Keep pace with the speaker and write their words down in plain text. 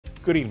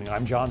Good evening,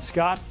 I'm John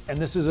Scott, and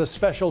this is a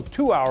special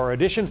 2-hour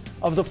edition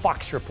of the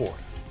Fox Report.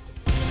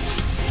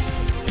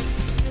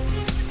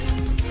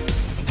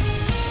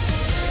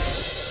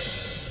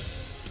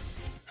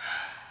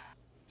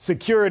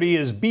 Security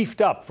is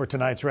beefed up for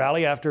tonight's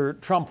rally after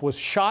Trump was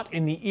shot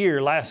in the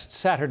ear last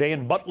Saturday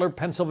in Butler,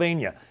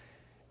 Pennsylvania.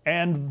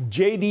 And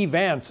JD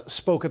Vance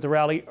spoke at the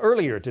rally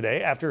earlier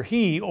today after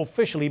he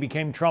officially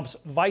became Trump's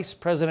vice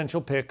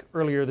presidential pick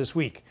earlier this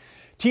week.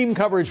 Team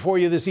coverage for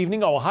you this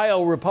evening.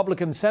 Ohio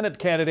Republican Senate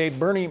candidate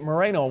Bernie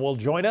Moreno will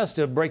join us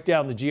to break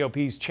down the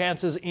GOP's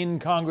chances in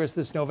Congress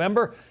this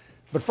November.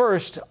 But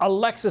first,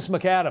 Alexis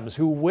McAdams,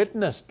 who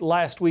witnessed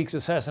last week's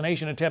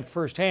assassination attempt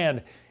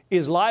firsthand,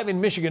 is live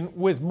in Michigan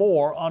with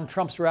more on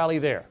Trump's rally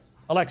there.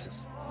 Alexis.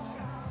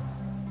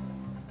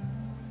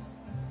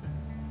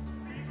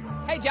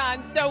 Hey,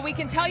 John. So we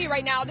can tell you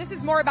right now, this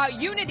is more about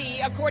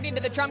unity, according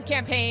to the Trump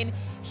campaign,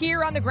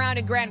 here on the ground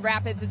in Grand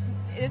Rapids. This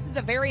is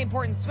a very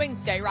important swing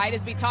state, right?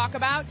 As we talk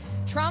about,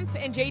 Trump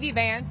and JD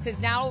Vance,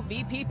 his now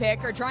VP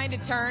pick, are trying to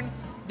turn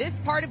this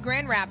part of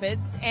Grand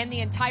Rapids and the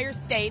entire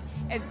state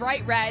as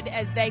bright red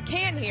as they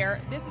can here.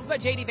 This is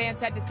what JD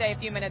Vance had to say a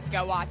few minutes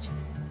ago. Watch.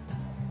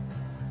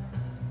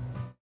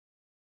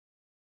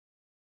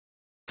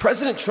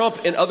 President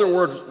Trump, in other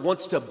words,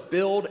 wants to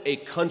build a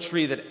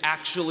country that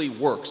actually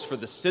works for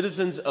the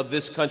citizens of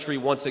this country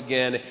once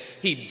again.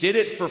 He did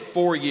it for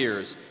 4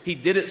 years. He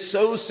did it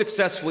so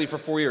successfully for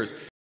 4 years.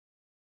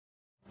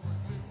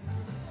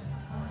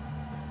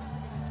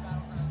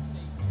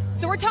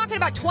 So we're talking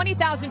about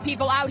 20,000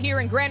 people out here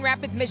in Grand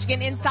Rapids,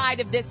 Michigan, inside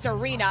of this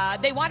arena.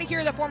 They want to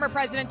hear the former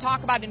president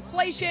talk about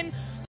inflation,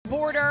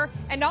 border,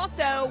 and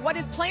also what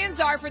his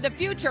plans are for the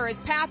future, his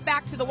path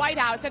back to the White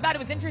House. I thought it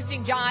was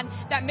interesting, John,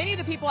 that many of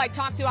the people I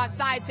talked to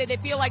outside say they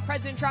feel like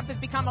President Trump has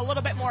become a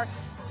little bit more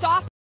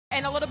soft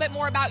and a little bit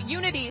more about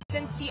unity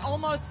since he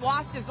almost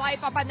lost his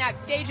life up on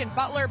that stage in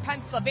Butler,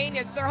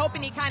 Pennsylvania. So they're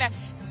hoping he kind of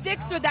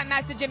sticks with that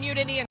message of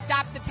unity and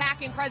stops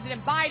attacking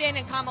President Biden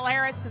and Kamala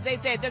Harris, because they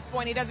say at this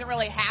point he doesn't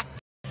really have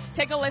to.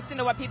 Take a listen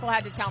to what people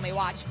had to tell me.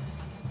 Watch.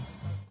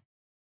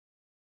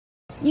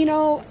 You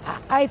know,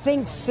 I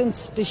think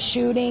since the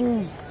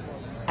shooting,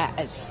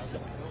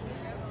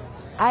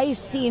 I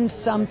seen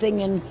something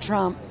in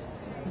Trump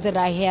that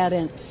I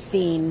hadn't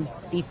seen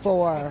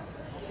before.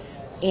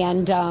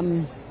 And,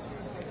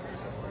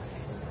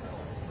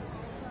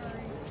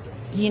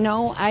 you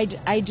know, I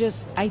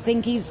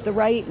think he's the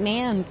right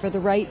man for the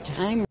right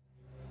time.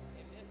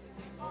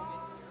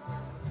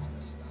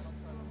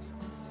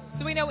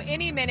 So we know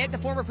any minute the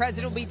former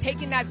president will be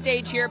taking that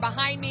stage here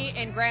behind me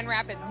in Grand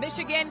Rapids,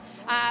 Michigan,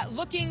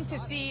 looking to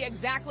see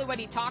exactly what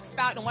he talks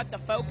about and what the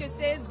focus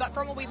is. But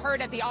from what we've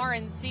heard at the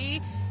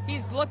RNC,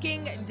 he's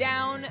looking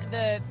down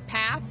the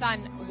path on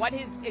what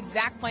his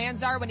exact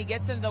plans are when he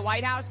gets into the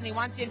White House, and he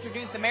wants to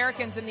introduce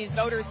Americans and these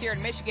voters here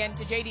in Michigan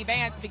to JD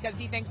Vance because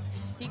he thinks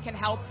he can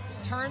help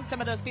turn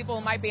some of those people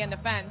who might be on the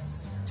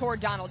fence toward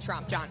Donald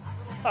Trump. John.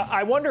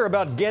 I wonder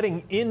about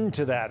getting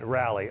into that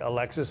rally,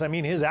 Alexis. I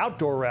mean, his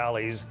outdoor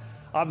rallies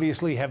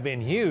obviously have been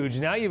huge.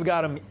 Now you've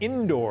got him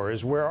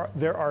indoors where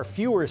there are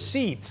fewer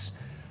seats.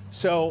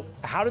 So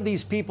how did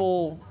these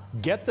people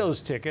get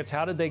those tickets?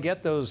 How did they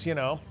get those, you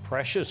know,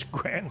 precious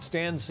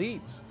grandstand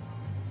seats?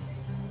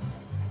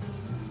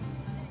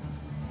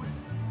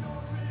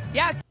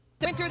 Yes,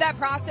 went through that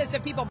process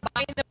of people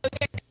buying those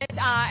tickets.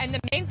 And the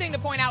main thing to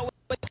point out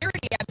with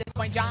security at this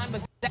point, John,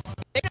 was that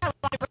they're not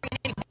allowed to bring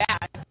any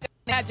bags.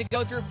 They had to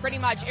go through pretty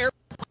much airport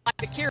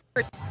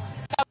security.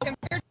 So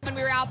compared to when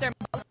we were out there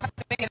in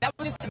Pennsylvania, that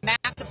was just a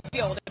massive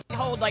field. It would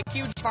hold like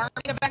huge farming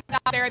events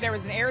out there. There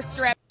was an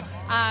airstrip.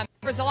 There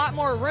was a lot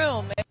more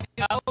room.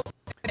 You know,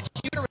 the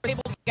shooter was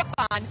able to get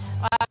on. It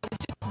was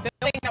just a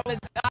building that was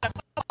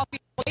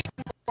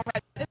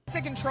this is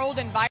a controlled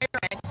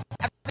environment.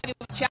 Everybody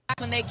was checked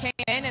when they came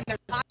in, and there's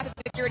lots of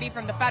security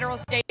from the federal,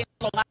 state, and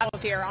local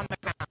levels here on the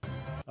ground.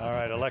 All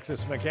right,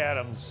 Alexis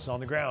McAdams on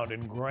the ground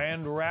in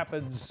Grand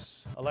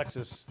Rapids.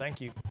 Alexis,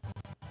 thank you.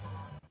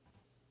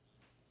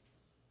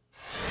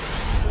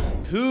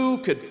 Who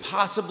could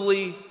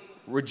possibly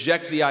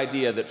reject the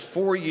idea that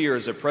 4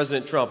 years of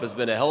President Trump has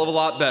been a hell of a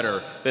lot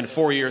better than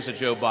 4 years of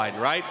Joe Biden,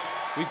 right?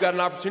 We've got an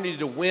opportunity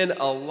to win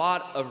a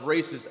lot of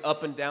races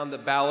up and down the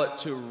ballot,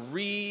 to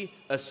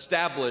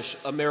re-establish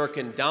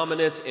American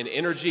dominance in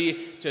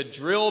energy, to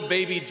drill,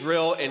 baby,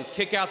 drill, and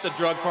kick out the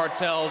drug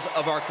cartels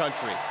of our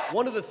country.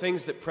 One of the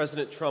things that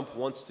President Trump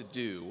wants to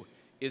do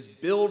is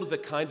build the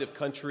kind of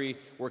country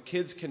where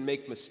kids can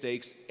make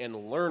mistakes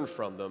and learn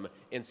from them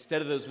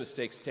instead of those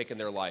mistakes taking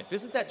their life.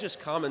 Isn't that just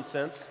common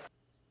sense?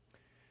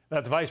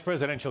 That's Vice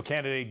Presidential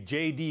candidate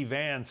JD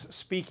Vance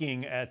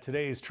speaking at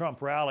today's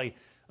Trump rally,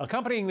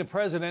 accompanying the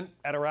president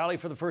at a rally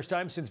for the first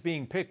time since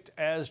being picked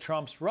as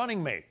Trump's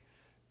running mate.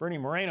 Bernie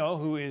Moreno,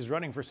 who is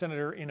running for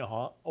senator in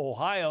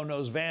Ohio,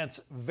 knows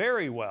Vance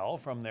very well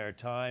from their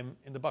time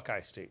in the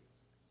Buckeye State.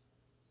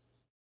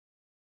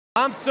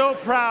 I'm so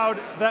proud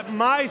that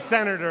my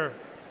senator,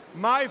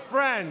 my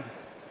friend,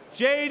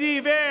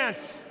 JD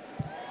Vance,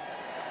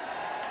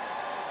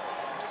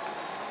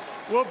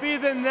 will be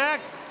the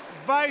next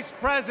Vice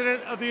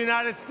President of the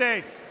United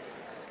States.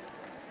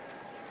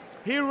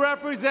 He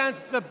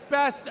represents the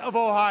best of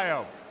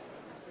Ohio,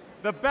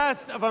 the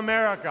best of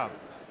America,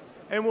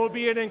 and will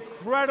be an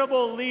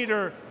incredible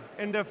leader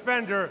and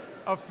defender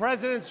of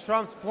President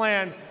Trump's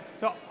plan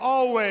to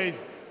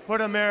always put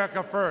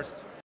America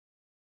first.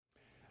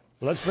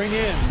 Let's bring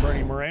in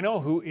Bernie Moreno,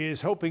 who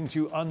is hoping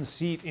to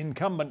unseat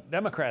incumbent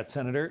Democrat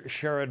Senator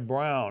Sherrod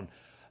Brown.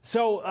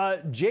 So,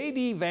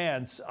 JD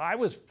Vance, I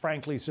was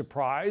frankly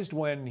surprised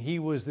when he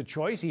was the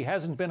choice. He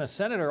hasn't been a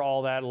senator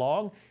all that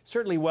long,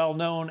 certainly well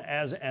known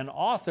as an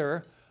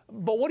author.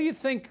 But what do you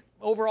think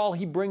overall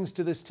he brings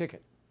to this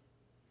ticket?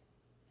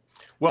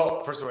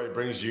 Well, first of all, he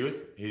brings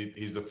youth.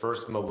 He's the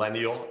first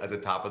millennial at the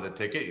top of the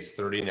ticket. He's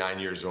 39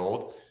 years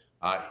old.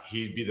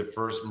 He'd be the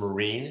first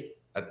Marine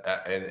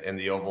in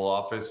the Oval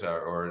Office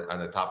or on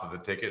the top of the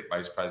ticket,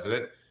 vice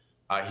president.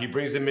 He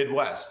brings the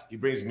Midwest. He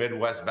brings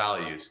Midwest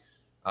values.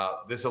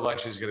 This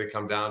election is going to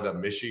come down to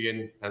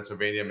Michigan,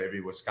 Pennsylvania, maybe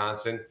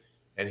Wisconsin,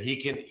 and he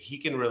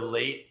can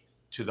relate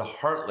to the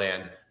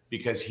heartland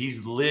because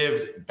he's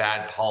lived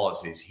bad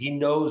policies. He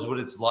knows what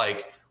it's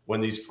like when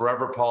these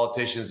forever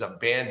politicians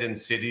abandon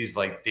cities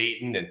like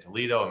Dayton and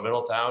Toledo and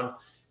Middletown,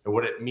 and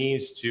what it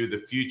means to the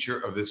future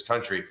of this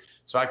country.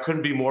 So I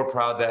couldn't be more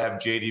proud to have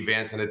JD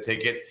Vance on a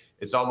ticket.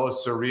 It's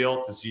almost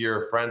surreal to see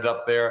your friend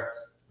up there,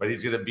 but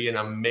he's going to be an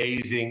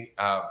amazing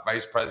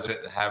vice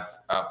president and have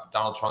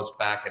Donald Trump's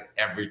back at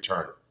every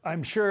turn.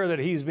 I'm sure that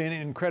he's been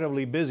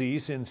incredibly busy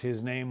since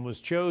his name was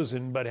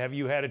chosen, but have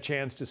you had a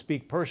chance to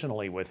speak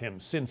personally with him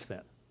since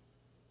then?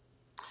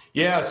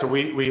 Yeah, so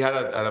we had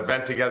an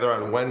event together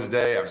on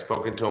Wednesday. I've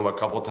spoken to him a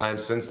couple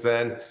times since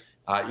then.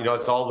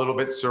 It's all a little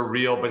bit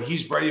surreal, but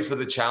he's ready for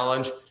the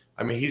challenge.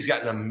 I mean, he's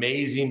got an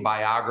amazing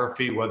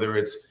biography, whether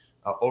it's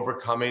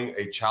overcoming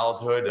a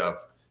childhood of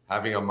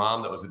having a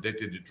mom that was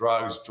addicted to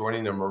drugs,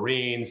 joining the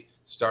Marines,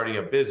 starting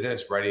a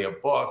business, writing a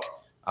book,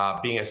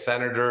 being a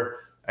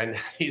senator, and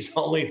he's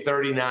only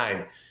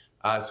 39.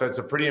 So it's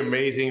a pretty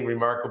amazing,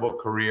 remarkable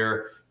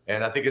career.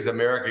 And I think as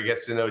America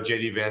gets to know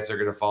JD Vance, they're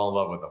going to fall in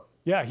love with him.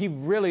 Yeah, he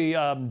really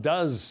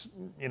does,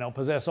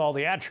 possess all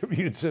the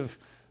attributes of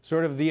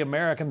sort of the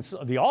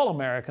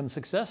all-American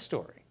success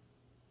story.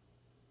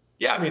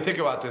 Yeah, I mean, think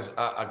about this.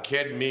 A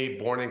kid, me,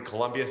 born in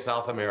Columbia,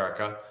 South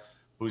America,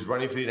 who's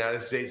running for the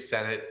United States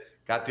Senate,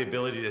 got the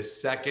ability to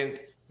second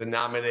the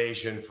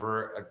nomination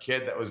for a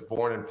kid that was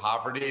born in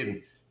poverty.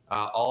 And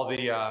all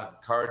the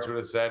cards would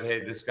have said, hey,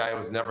 this guy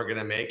was never going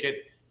to make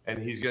it,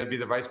 and he's going to be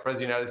the vice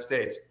president of the United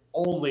States.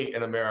 Only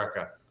in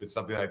America could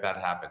something like that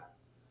happen.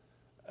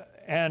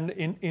 And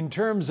in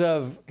terms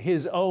of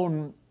his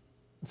own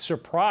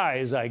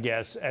surprise, I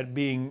guess, at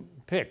being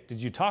picked,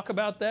 did you talk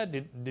about that?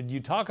 Did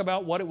you talk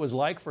about what it was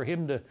like for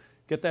him to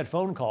get that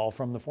phone call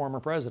from the former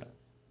president?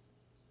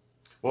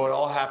 Well, it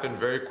all happened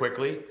very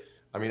quickly.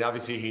 I mean,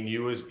 obviously he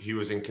knew he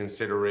was in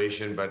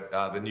consideration, but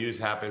the news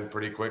happened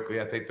pretty quickly.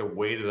 I think the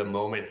weight of the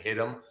moment hit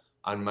him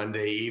on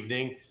Monday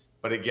evening.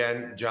 But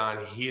again,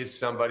 John, he is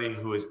somebody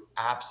who is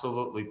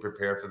absolutely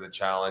prepared for the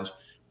challenge.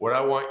 What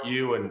I want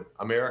you and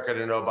America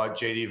to know about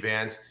JD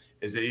Vance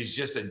is that he's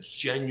just a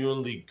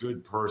genuinely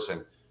good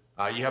person.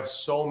 You have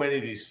so many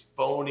of these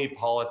phony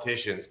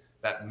politicians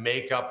that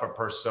make up a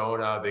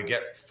persona. They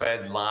get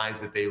fed lines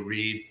that they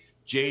read.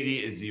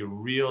 JD is the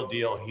real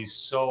deal. He's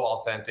so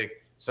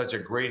authentic, such a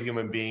great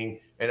human being.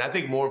 And I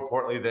think more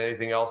importantly than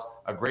anything else,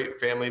 a great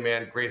family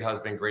man, great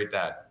husband, great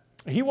dad.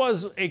 He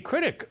was a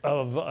critic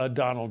of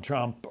Donald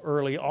Trump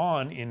early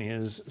on in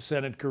his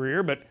Senate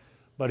career, but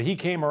he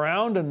came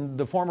around and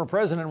the former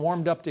president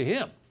warmed up to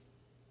him.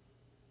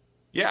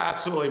 Yeah,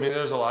 absolutely. I mean,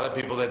 there's a lot of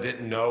people that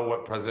didn't know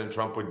what President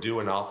Trump would do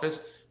in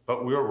office,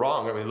 but we were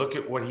wrong. I mean, look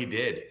at what he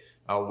did.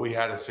 We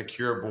had a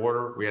secure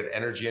border. We had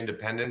energy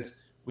independence.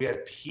 We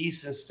had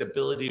peace and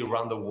stability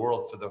around the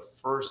world for the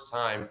first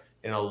time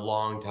in a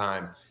long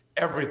time.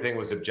 Everything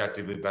was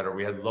objectively better.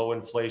 We had low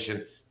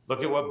inflation.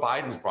 Look at what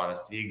Biden's brought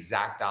us, the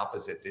exact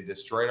opposite. They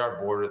destroyed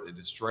our border. They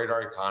destroyed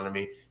our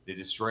economy. They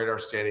destroyed our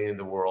standing in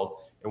the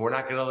world. And we're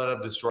not going to let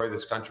them destroy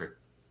this country.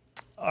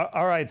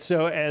 All right.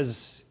 So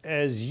as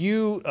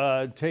you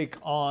take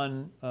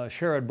on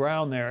Sherrod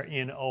Brown there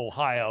in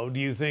Ohio, do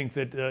you think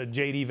that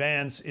JD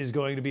Vance is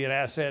going to be an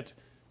asset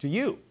to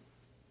you?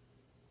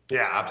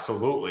 Yeah,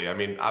 absolutely. I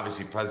mean,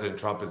 obviously, President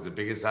Trump is the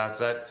biggest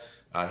asset.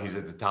 He's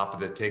at the top of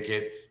the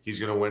ticket. He's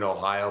going to win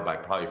Ohio by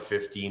probably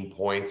 15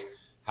 points.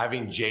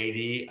 Having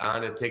JD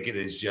on a ticket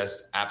is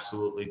just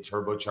absolutely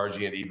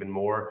turbocharging it even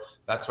more.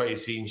 That's why you've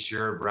seen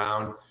Sherrod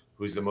Brown,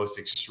 who's the most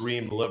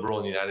extreme liberal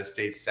in the United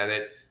States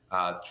Senate,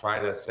 try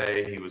to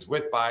say he was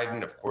with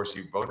Biden. Of course,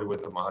 he voted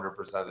with him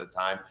 100% of the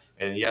time.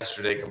 And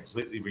yesterday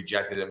completely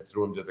rejected him,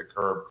 threw him to the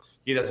curb.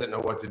 He doesn't know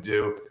what to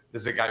do.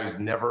 This is a guy who's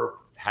never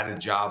had a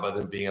job other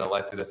than being an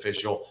elected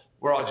official.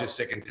 We're all just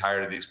sick and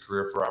tired of these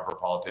career forever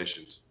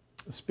politicians.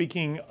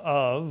 Speaking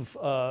of,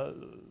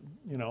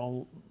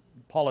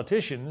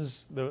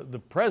 politicians,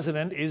 the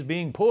president is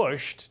being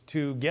pushed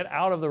to get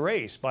out of the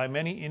race by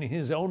many in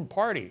his own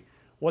party.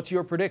 What's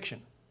your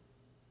prediction?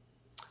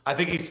 I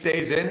think he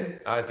stays in.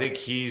 I think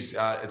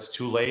it's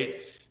too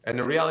late. And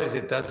the reality is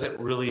it doesn't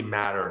really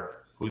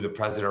matter who the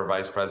president or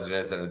vice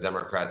president is on the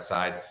Democrat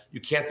side.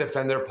 You can't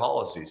defend their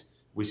policies.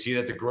 We see it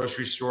at the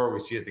grocery store. We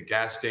see it at the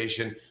gas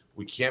station.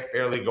 We can't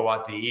barely go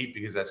out to eat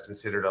because that's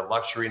considered a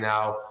luxury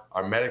now.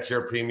 Our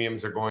Medicare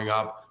premiums are going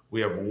up.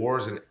 We have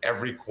wars in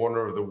every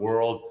corner of the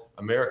world.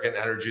 American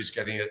energy is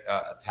getting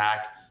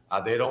attacked.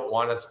 They don't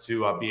want us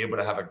to be able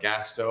to have a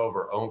gas stove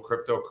or own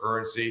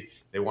cryptocurrency.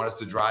 They want us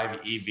to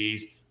drive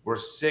EVs. We're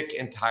sick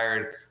and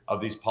tired of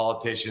these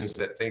politicians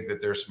that think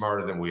that they're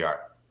smarter than we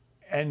are.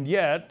 And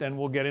yet, and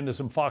we'll get into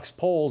some Fox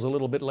polls a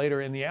little bit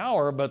later in the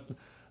hour, but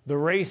the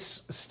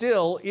race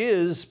still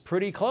is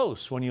pretty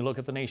close when you look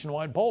at the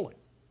nationwide polling.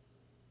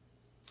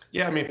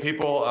 Yeah, I mean,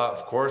 people,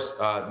 of course,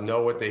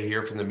 know what they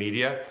hear from the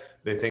media.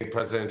 They think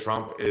President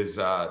Trump is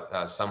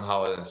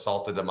somehow an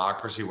assault to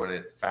democracy when,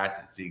 in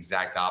fact, it's the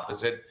exact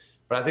opposite.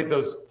 But I think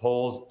those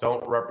polls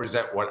don't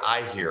represent what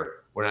I hear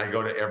when I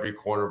go to every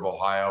corner of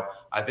Ohio.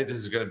 I think this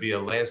is going to be a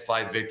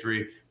landslide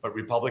victory, but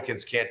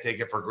Republicans can't take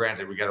it for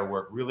granted. We got to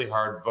work really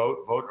hard,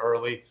 vote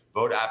early,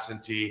 vote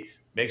absentee,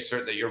 make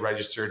certain that you're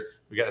registered.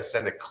 We got to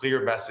send a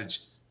clear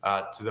message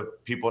to the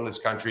people in this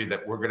country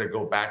that we're going to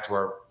go back to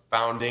our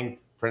founding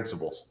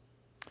principles.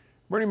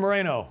 Bernie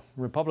Moreno,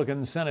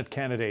 Republican Senate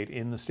candidate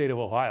in the state of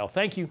Ohio.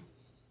 Thank you.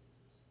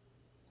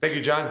 Thank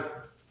you, John.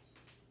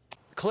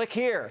 Click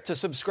here to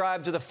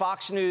subscribe to the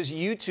Fox News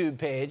YouTube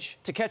page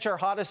to catch our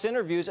hottest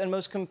interviews and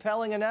most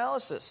compelling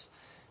analysis.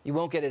 You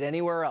won't get it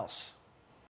anywhere else.